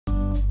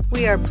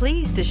We are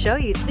pleased to show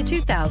you the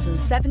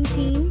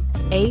 2017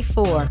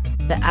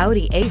 A4. The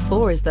Audi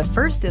A4 is the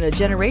first in a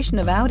generation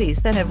of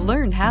Audis that have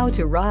learned how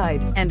to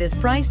ride and is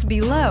priced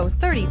below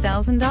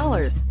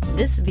 $30,000.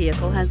 This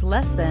vehicle has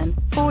less than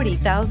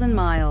 40,000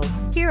 miles.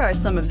 Here are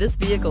some of this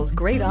vehicle's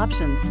great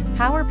options: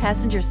 power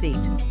passenger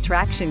seat,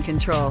 traction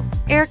control,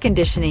 air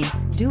conditioning,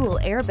 dual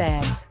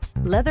airbags,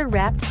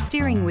 leather-wrapped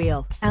steering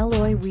wheel,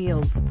 alloy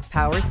wheels,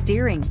 power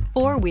steering,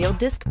 four-wheel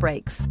disc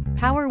brakes,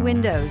 power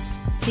windows,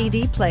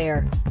 CD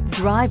player.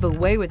 Drive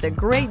away with a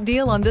great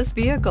deal on this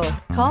vehicle.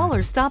 Call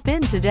or stop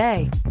in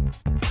today.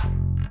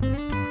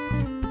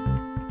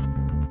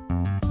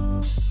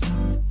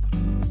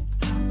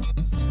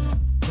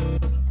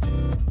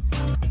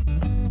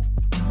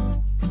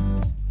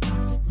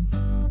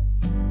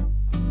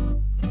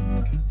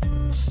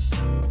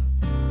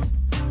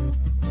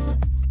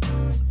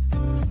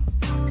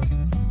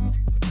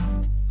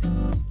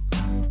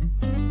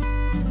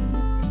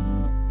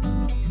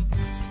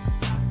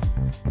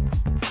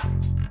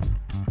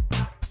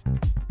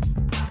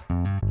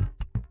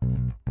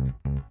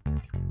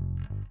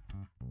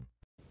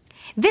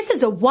 This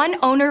is a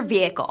one-owner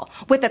vehicle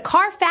with a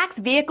Carfax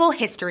Vehicle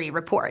History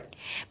Report.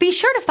 Be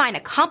sure to find a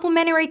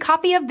complimentary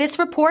copy of this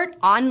report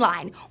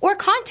online or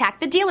contact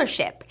the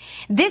dealership.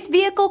 This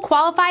vehicle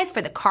qualifies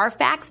for the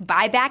Carfax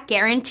Buyback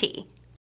Guarantee.